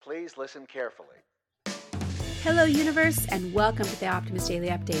Please listen carefully. Hello, universe, and welcome to the Optimist Daily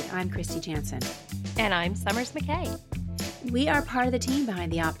Update. I'm Christy Jansen. And I'm Summers McKay. We are part of the team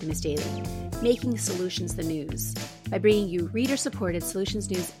behind the Optimist Daily, making solutions the news by bringing you reader-supported solutions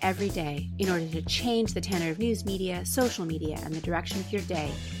news every day in order to change the tenor of news media, social media, and the direction of your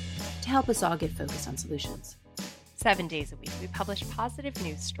day to help us all get focused on solutions. 7 days a week, we publish positive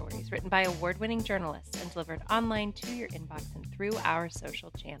news stories written by award-winning journalists and delivered online to your inbox and through our social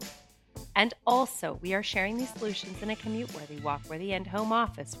channels. And also, we are sharing these solutions in a commute-worthy, walk-worthy, and home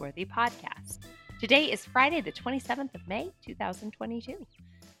office-worthy podcast. Today is Friday, the 27th of May, 2022.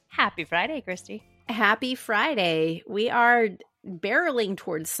 Happy Friday, Christy. Happy Friday. We are barreling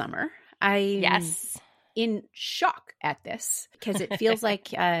towards summer. Yes. In shock at this because it feels like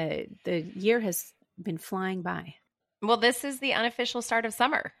the year has been flying by. Well, this is the unofficial start of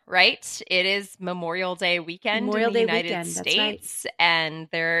summer, right? It is Memorial Day weekend in the United States, right. And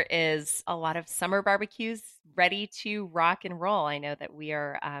there is a lot of summer barbecues ready to rock and roll. I know that we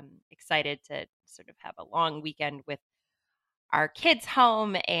are excited to sort of have a long weekend with our kids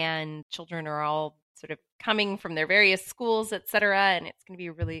home, and children are all sort of coming from their various schools, et cetera, and it's going to be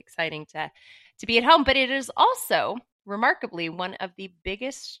really exciting to be at home. But it is also, remarkably, one of the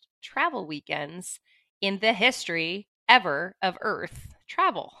biggest travel weekends in the history ever of Earth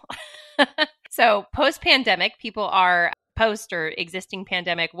travel. So post-pandemic, people are post or existing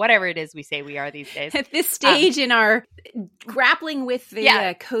pandemic, whatever it is we say we are these days. At this stage in our grappling with the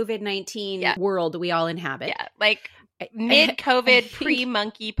COVID-19 world we all inhabit. Yeah, like mid-COVID,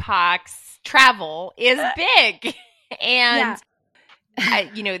 pre-monkeypox travel is big. And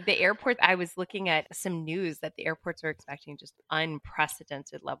the airport, I was looking at some news that the airports are expecting just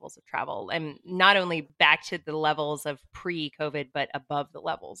unprecedented levels of travel, and not only back to the levels of pre-COVID, but above the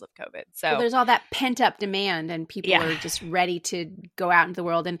levels of COVID. So there's all that pent up demand, and people are just ready to go out into the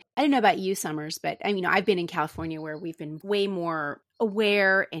world. And I don't know about you, Summers, but I've been in California where we've been way more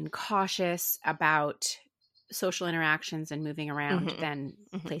aware and cautious about social interactions and moving around than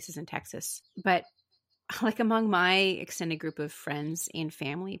places in Texas. But like among my extended group of friends and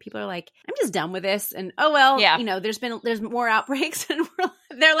family, people are like, I'm just done with this. And there's more outbreaks and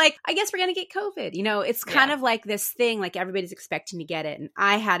they're like, I guess we're going to get COVID. It's kind of like this thing, like everybody's expecting to get it. And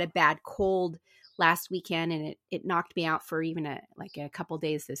I had a bad cold last weekend and it knocked me out for even a couple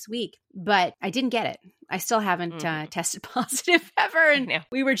days this week, but I didn't get it. I still haven't tested positive ever. And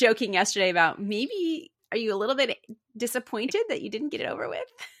we were joking yesterday about maybe, are you a little bit disappointed that you didn't get it over with?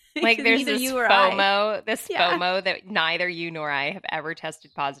 Like there's this FOMO that neither you nor I have ever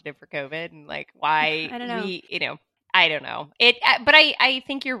tested positive for COVID, and like why I don't know. I don't know it, but I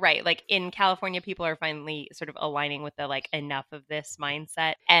think you're right. Like in California, people are finally sort of aligning with the like enough of this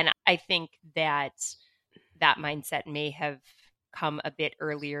mindset, and I think that mindset may have come a bit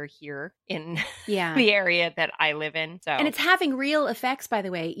earlier here in the area that I live in. So, and it's having real effects. By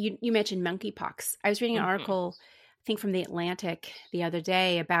the way, you mentioned monkeypox. I was reading an article, I think from The Atlantic the other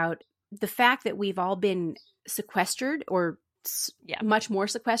day, about the fact that we've all been sequestered or much more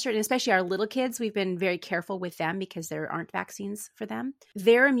sequestered, and especially our little kids, we've been very careful with them because there aren't vaccines for them.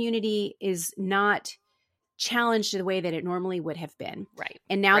 Their immunity is not challenged the way that it normally would have been. Right.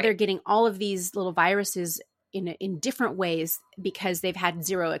 And now they're getting all of these little viruses in different ways because they've had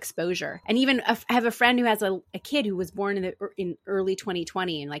zero exposure. And even I have a friend who has a kid who was born in early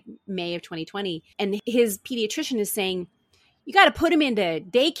 2020, in like May of 2020. And his pediatrician is saying, you got to put him into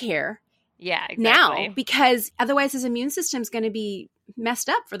daycare now, because otherwise his immune system is going to be messed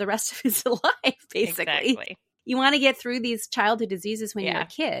up for the rest of his life, basically. Exactly. You want to get through these childhood diseases when you're a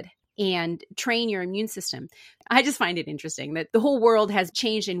kid and train your immune system. I just find it interesting that the whole world has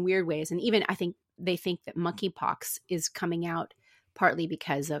changed in weird ways. And even I think they think that monkeypox is coming out partly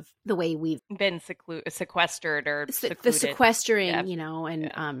because of the way we've been sequestered or secluded. The sequestering,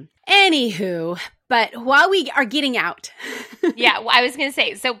 anywho, but while we are getting out. I was going to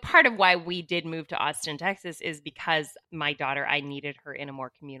say, so part of why we did move to Austin, Texas is because my daughter, I needed her in a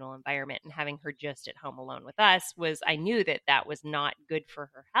more communal environment, and having her just at home alone with us I knew that was not good for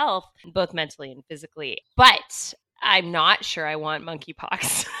her health, both mentally and physically. But I'm not sure I want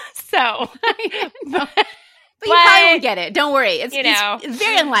monkeypox. So, but you probably won't get it. Don't worry. It's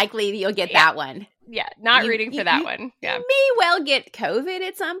very unlikely that you'll get that one. Yeah, not rooting for that one. Yeah. You may well get COVID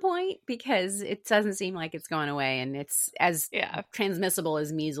at some point because it doesn't seem like it's going away, and it's as transmissible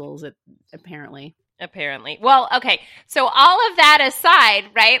as measles, apparently. Apparently. Well, okay. So all of that aside,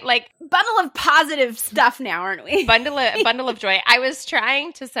 right? Like bundle of positive stuff now, aren't we? bundle of joy. I was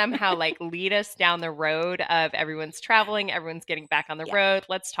trying to somehow like lead us down the road of everyone's traveling, everyone's getting back on the road.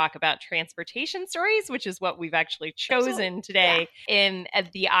 Let's talk about transportation stories, which is what we've actually chosen today in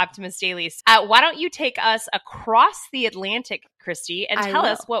the Optimist Dailies. Why don't you take us across the Atlantic, Christy, and tell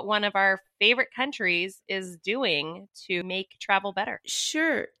us what one of our favorite countries is doing to make travel better?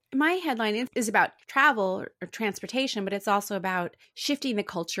 Sure. My headline is about travel or transportation, but it's also about shifting the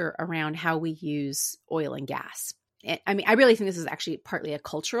culture around how we use oil and gas. I mean, I really think this is actually partly a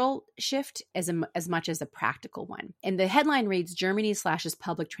cultural shift as much as a practical one. And the headline reads, Germany slashes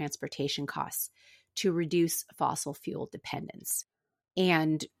public transportation costs to reduce fossil fuel dependence.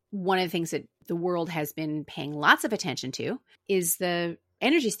 And one of the things that the world has been paying lots of attention to is the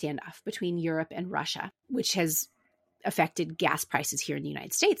energy standoff between Europe and Russia, which has affected gas prices here in the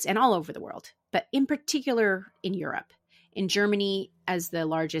United States and all over the world, but in particular in Europe. In Germany, as the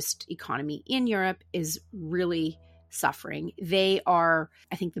largest economy in Europe, is really suffering. They are,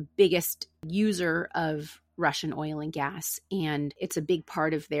 I think, the biggest user of Russian oil and gas, and it's a big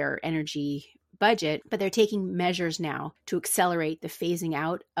part of their energy budget, but they're taking measures now to accelerate the phasing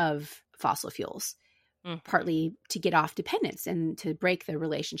out of fossil fuels. Partly to get off dependence and to break the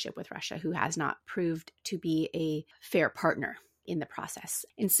relationship with Russia, who has not proved to be a fair partner in the process.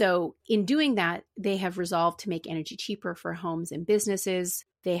 And so in doing that, they have resolved to make energy cheaper for homes and businesses.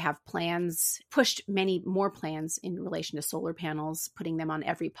 They have pushed many more plans in relation to solar panels, putting them on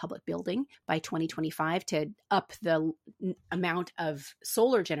every public building by 2025 to up the amount of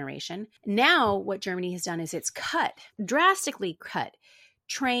solar generation. Now what Germany has done is it's drastically cut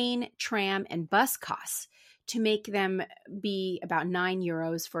train, tram, and bus costs to make them be about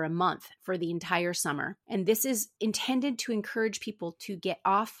 €9 for a month for the entire summer. And this is intended to encourage people to get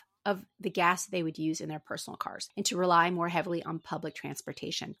off of the gas they would use in their personal cars and to rely more heavily on public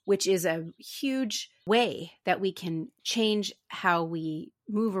transportation, which is a huge way that we can change how we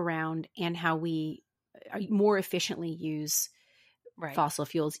move around and how we more efficiently use fossil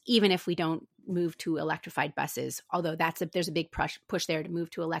fuels, even if we don't move to electrified buses, although there's a big push there to move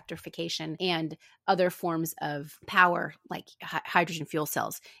to electrification and other forms of power like hydrogen fuel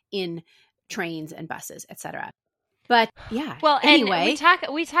cells in trains and buses, etc. But yeah, well, anyway,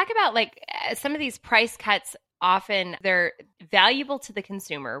 and we talk about like some of these price cuts. Often they're valuable to the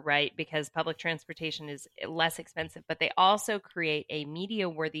consumer, right? Because public transportation is less expensive, but they also create a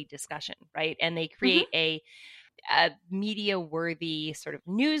media-worthy discussion, right? And they create a media-worthy sort of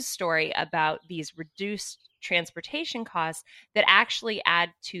news story about these reduced transportation costs that actually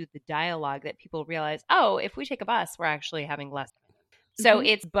add to the dialogue that people realize, oh, if we take a bus, we're actually having less. So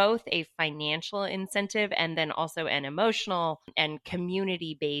it's both a financial incentive and then also an emotional and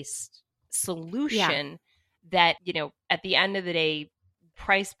community-based solution that, you know, at the end of the day,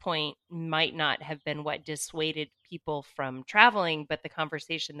 price point might not have been what dissuaded people from traveling, but the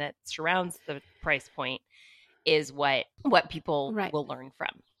conversation that surrounds the price point is what people will learn from.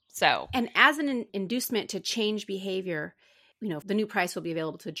 So, and as an inducement to change behavior, you know, the new price will be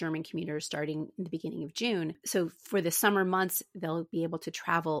available to German commuters starting in the beginning of June. So for the summer months, they'll be able to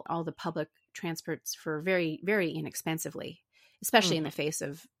travel all the public transports for very, very inexpensively, especially in the face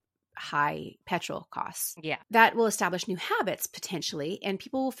of high petrol costs. Yeah. That will establish new habits potentially, and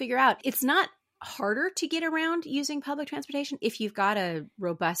people will figure out it's not harder to get around using public transportation if you've got a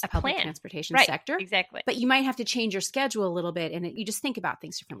robust public transportation sector. Exactly. But you might have to change your schedule a little bit, and you just think about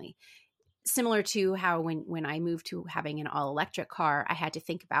things differently. Similar to how when I moved to having an all-electric car, I had to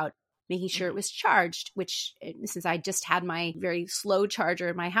think about making sure it was charged, which since I just had my very slow charger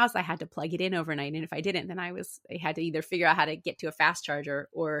in my house, I had to plug it in overnight. And if I didn't, then I had to either figure out how to get to a fast charger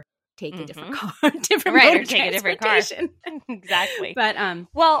or take a different car, or take a different car. Exactly. But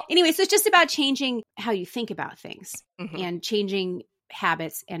well, anyway, so it's just about changing how you think about things and changing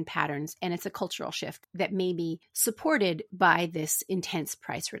habits and patterns. And it's a cultural shift that may be supported by this intense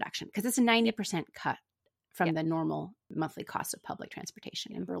price reduction because it's a 90% cut from the normal monthly cost of public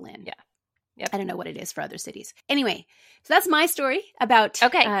transportation in Berlin. Yeah. Yep. I don't know what it is for other cities. Anyway, so that's my story about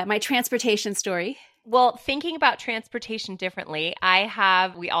my transportation story. Well, thinking about transportation differently,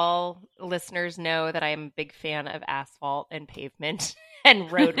 we all listeners know that I'm a big fan of asphalt and pavement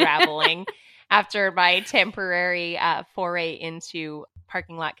and road raveling after my temporary foray into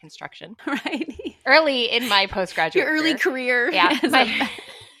parking lot construction. Right. Early in my postgraduate early career. Yeah.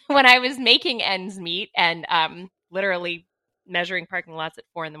 When I was making ends meet and literally measuring parking lots at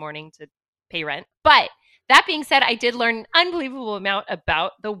 4 a.m. to pay rent. But that being said, I did learn an unbelievable amount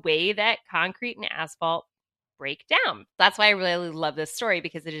about the way that concrete and asphalt break down. That's why I really love this story,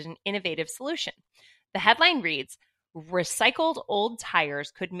 because it is an innovative solution. The headline reads, recycled old tires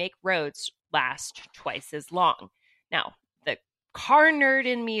could make roads last twice as long. Now, the car nerd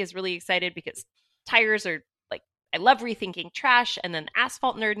in me is really excited because tires are like, I love rethinking trash. And then the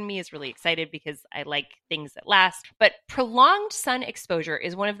asphalt nerd in me is really excited because I like things that last. But prolonged sun exposure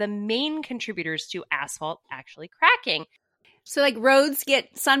is one of the main contributors to asphalt actually cracking. So like roads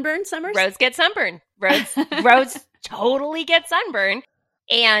get sunburned, Summers? Roads get sunburned. Roads totally get sunburned.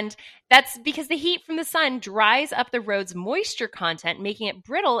 And that's because the heat from the sun dries up the road's moisture content, making it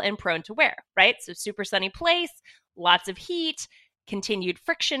brittle and prone to wear, right? So super sunny place, lots of heat, continued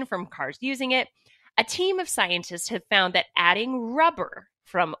friction from cars using it. A team of scientists have found that adding rubber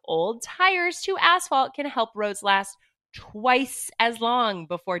from old tires to asphalt can help roads last twice as long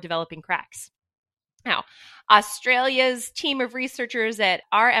before developing cracks. Now, Australia's team of researchers at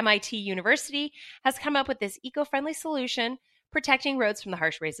RMIT University has come up with this eco-friendly solution protecting roads from the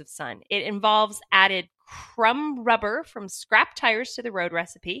harsh rays of sun. It involves added crumb rubber from scrap tires to the road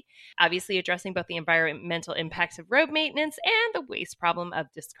recipe, obviously addressing both the environmental impacts of road maintenance and the waste problem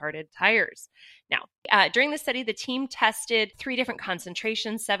of discarded tires. Now, during the study, the team tested 3 different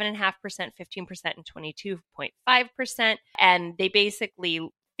concentrations, 7.5%, 15%, and 22.5%, and they basically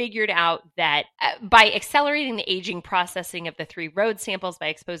figured out that by accelerating the aging processing of the 3 road samples by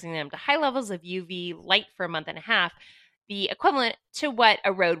exposing them to high levels of UV light for a month and a half, the equivalent to what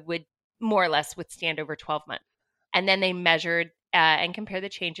a road would more or less withstand over 12 months. And then they measured and compared the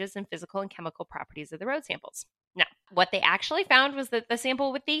changes in physical and chemical properties of the road samples. Now, what they actually found was that the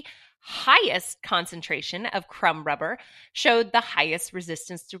sample with the highest concentration of crumb rubber showed the highest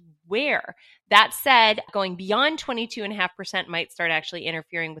resistance to wear. That said, going beyond 22.5% might start actually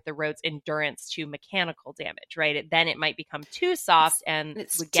interfering with the road's endurance to mechanical damage, right? Then it might become too soft and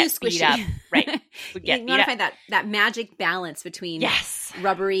would get beat up. Right. Would get you want to find that magic balance between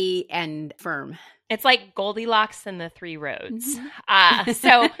rubbery and firm. It's like Goldilocks and the 3 roads.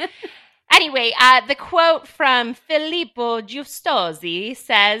 Anyway, the quote from Filippo Giustosi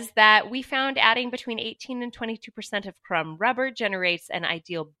says that we found adding between 18 and 22% of crumb rubber generates an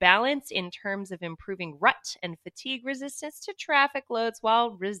ideal balance in terms of improving rut and fatigue resistance to traffic loads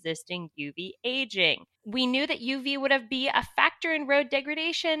while resisting UV aging. We knew that UV would be a factor in road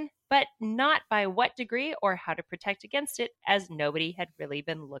degradation, but not by what degree or how to protect against it, as nobody had really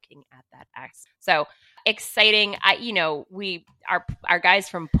been looking at that aspect. So exciting. Our guys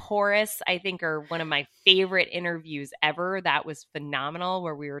from Porous, I think, are one of my favorite interviews ever. That was phenomenal,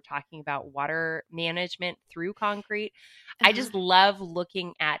 where we were talking about water management through concrete. I just love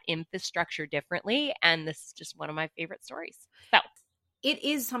looking at infrastructure differently, and this is just one of my favorite stories. So it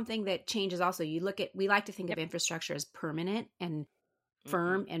is something that changes also. We like to think of infrastructure as permanent and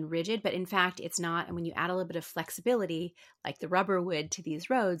firm and rigid, but in fact it's not. And when you add a little bit of flexibility, like the rubber would, to these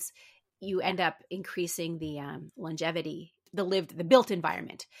roads, you end up increasing the longevity, the built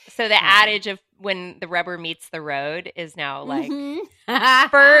environment. So the adage of when the rubber meets the road is now like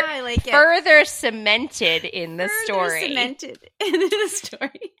I like it. Further cemented in the story.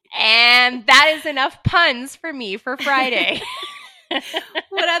 And that is enough puns for me for Friday.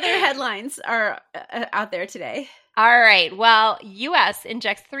 What other headlines are out there today? All right. Well, U.S.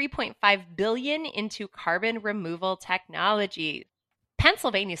 injects $3.5 billion into carbon removal technology.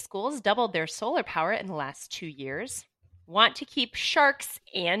 Pennsylvania schools doubled their solar power in the last 2 years. Want to keep sharks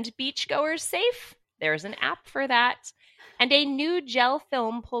and beachgoers safe? There's an app for that. And a new gel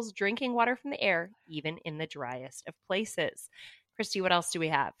film pulls drinking water from the air, even in the driest of places. Christy, what else do we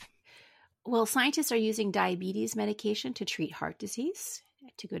have? Well, scientists are using diabetes medication to treat heart disease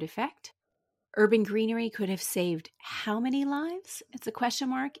to good effect. Urban greenery could have saved how many lives? It's a question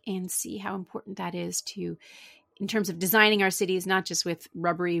mark, and see how important that is in terms of designing our cities, not just with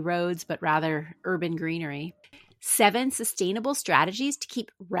rubbery roads, but rather urban greenery. 7 sustainable strategies to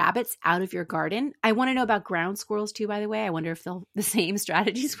keep rabbits out of your garden. I want to know about ground squirrels too, by the way. I wonder if the same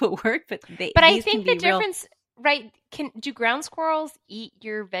strategies will work, but I think the difference, right? Do ground squirrels eat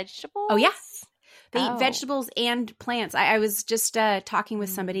your vegetables? Oh, yes. They eat vegetables and plants. I was just talking with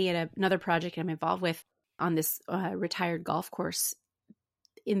somebody at another project I'm involved with on this retired golf course.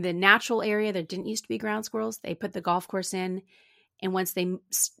 In the natural area, there didn't used to be ground squirrels. They put the golf course in, and once they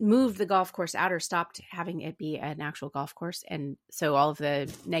moved the golf course out or stopped having it be an actual golf course, and so all of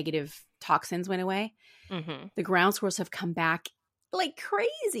the negative toxins went away, the ground squirrels have come back like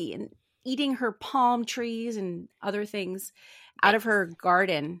crazy and eating her palm trees and other things out of her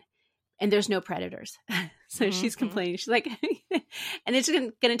garden. And there's no predators. So she's complaining. She's like, and it's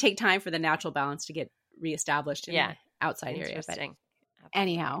going to take time for the natural balance to get reestablished in the outside area. But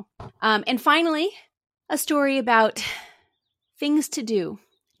anyhow. And finally, a story about things to do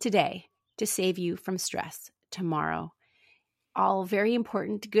today to save you from stress tomorrow. All very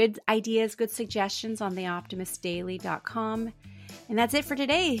important, good ideas, good suggestions on theoptimistdaily.com. And that's it for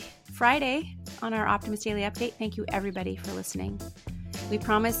today, Friday, on our Optimist Daily Update. Thank you, everybody, for listening. We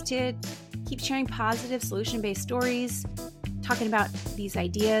promise to keep sharing positive, solution-based stories, talking about these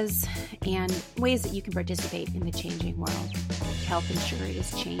ideas and ways that you can participate in the changing world to help ensure it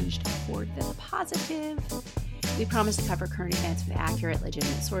is changed for the positive. We promise to cover current events with accurate,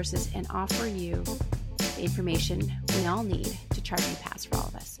 legitimate sources and offer you the information we all need to chart a new path for all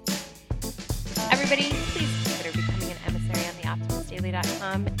of us. Everybody, please consider becoming an emissary on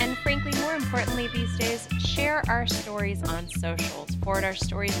theoptimistdaily.com. And frankly, more importantly these days, share our stories on socials. Forward our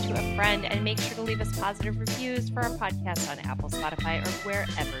stories to a friend and make sure to leave us positive reviews for our podcast on Apple, Spotify, or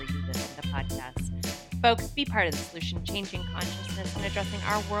wherever you listen to podcasts. Folks, be part of the solution, changing consciousness and addressing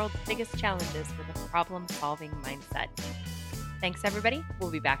our world's biggest challenges with a problem-solving mindset. Thanks, everybody.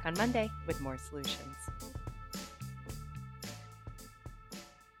 We'll be back on Monday with more solutions.